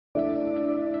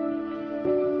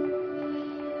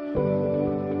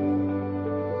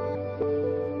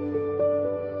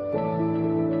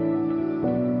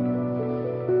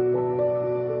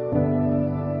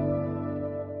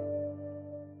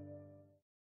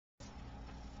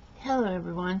Hello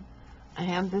everyone. I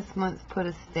have this month's put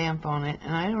a stamp on it,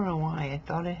 and I don't know why. I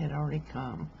thought it had already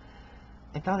come.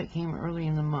 I thought it came early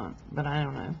in the month, but I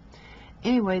don't know.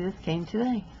 Anyway, this came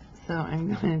today, so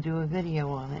I'm going to do a video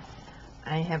on it.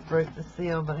 I have broke the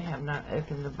seal, but I have not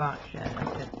opened the box yet.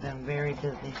 I've just been very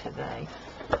busy today,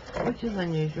 which is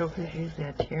unusual because usually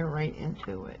I tear right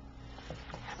into it.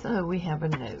 So we have a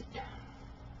note.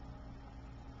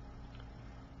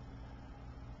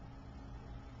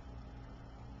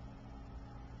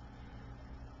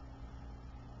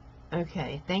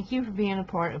 Okay, thank you for being a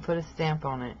part and put a stamp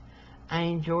on it. I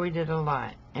enjoyed it a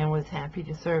lot and was happy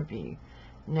to serve you.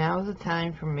 Now is the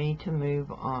time for me to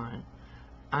move on.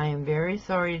 I am very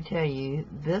sorry to tell you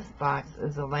this box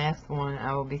is the last one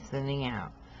I will be sending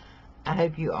out. I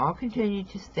hope you all continue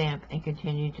to stamp and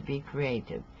continue to be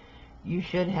creative. You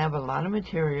should have a lot of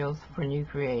materials for new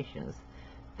creations.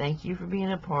 Thank you for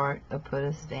being a part of Put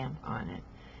a Stamp on It.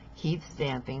 Keep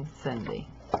stamping, Cindy.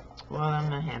 Well, I'm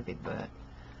not happy, but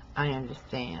I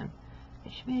understand.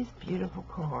 She made this beautiful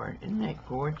card. Isn't that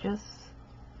gorgeous?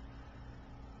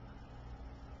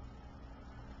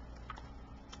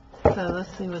 So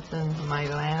let's see what's in my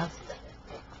last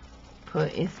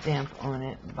Put a Stamp on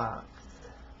It box.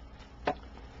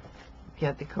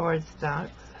 Got the card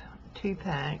stocks, 2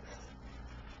 packs.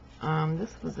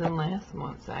 This was in last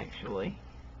month's actually.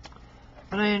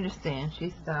 But I understand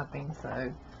she's stopping,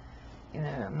 so you know,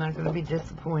 I'm not going to be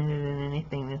disappointed in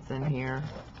anything that's in here.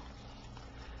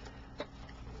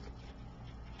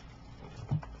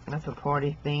 That's a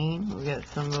party theme. We got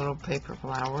some little paper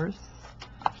flowers,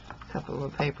 a couple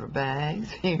of paper bags.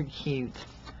 They're cute.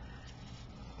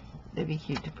 They'd be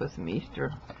cute to put some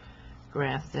Easter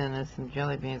grass in and some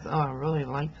jelly beans. Oh, I really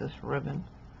like this ribbon.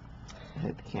 I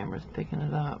hope the camera's picking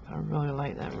it up. I really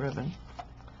like that ribbon.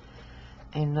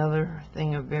 Another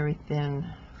thing of very thin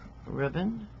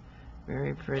ribbon.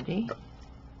 Very pretty.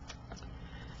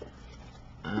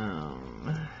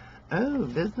 Oh,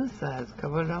 business size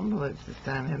covered envelopes this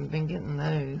time. Haven't been getting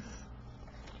those.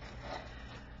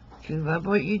 To love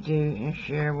what you do and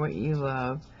share what you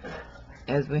love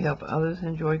as we help others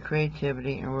enjoy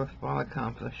creativity and worthwhile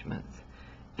accomplishments.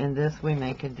 In this we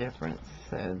make a difference.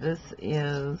 So this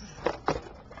is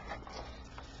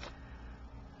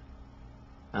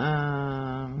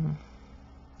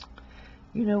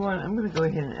you know what, I'm going to go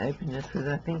ahead and open this because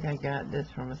I think I got this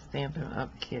from a Stampin'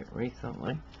 Up kit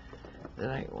recently that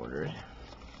I ordered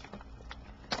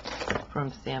from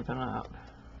Stampin' Up.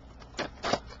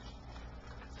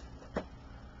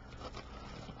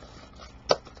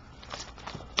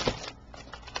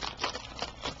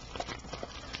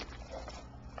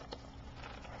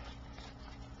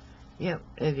 Yep,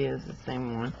 it is the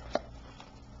same one.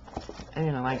 I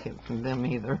didn't like it from them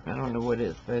either. I don't know what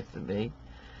it's supposed to be.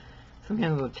 Some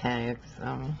kind of little tags.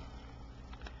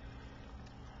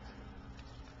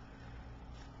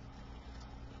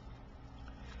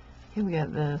 Here we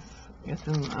got this. Got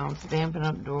some Stampin'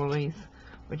 Up doilies,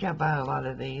 which I buy a lot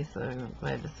of these, so I'm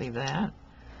glad to see that.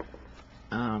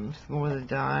 Some more of the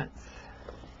dots.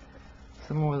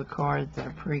 Some more of the cards that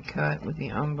are pre-cut with the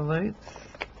envelopes.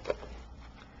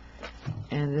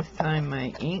 And this time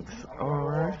my inks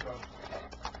are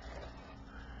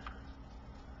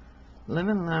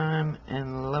Lemon Lime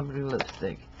and Lovely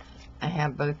Lipstick. I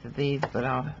have both of these, but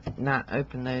I'll not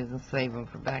open those and save them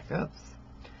for backups.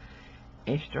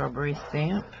 A strawberry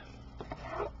stamp.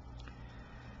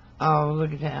 Oh,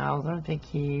 look at the owls. Aren't they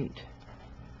cute?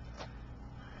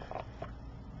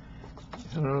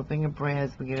 It's a little thing of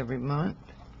brads we get every month.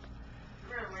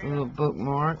 Some little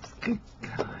bookmarks. Good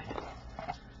God.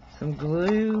 Some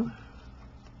glue.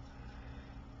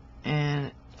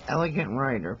 And Elegant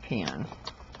Writer pen.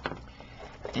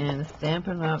 And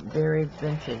Stampin' Up very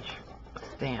vintage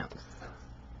stamps,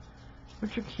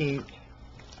 which are cute.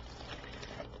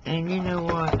 And you know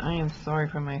what? I am sorry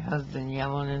for my husband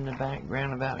yelling in the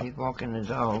background about he's walking the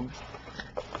dogs.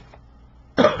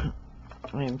 I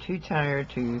am too tired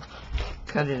to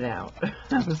cut it out.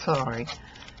 I'm sorry.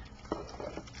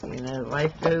 You know,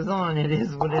 life goes on. It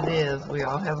is what it is. We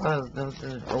all have husbands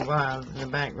or wives in the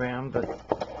background. But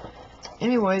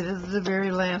anyway, this is the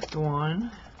very last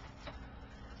one.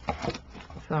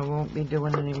 So I won't be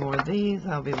doing any more of these.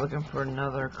 I'll be looking for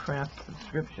another craft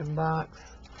subscription box.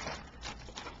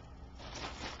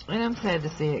 And I'm sad to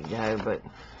see it go, but,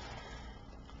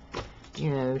 you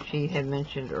know, she had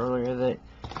mentioned earlier that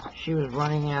she was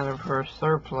running out of her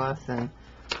surplus and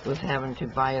was having to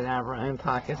buy it out of her own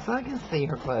pocket. So I can see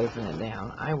her closing it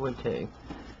down. I would too.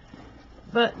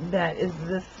 But that is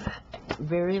this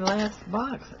very last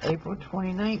box, April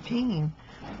 2019,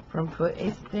 from Put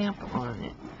a Stamp on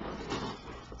It.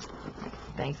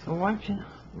 Thanks for watching.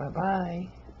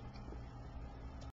 Bye-bye.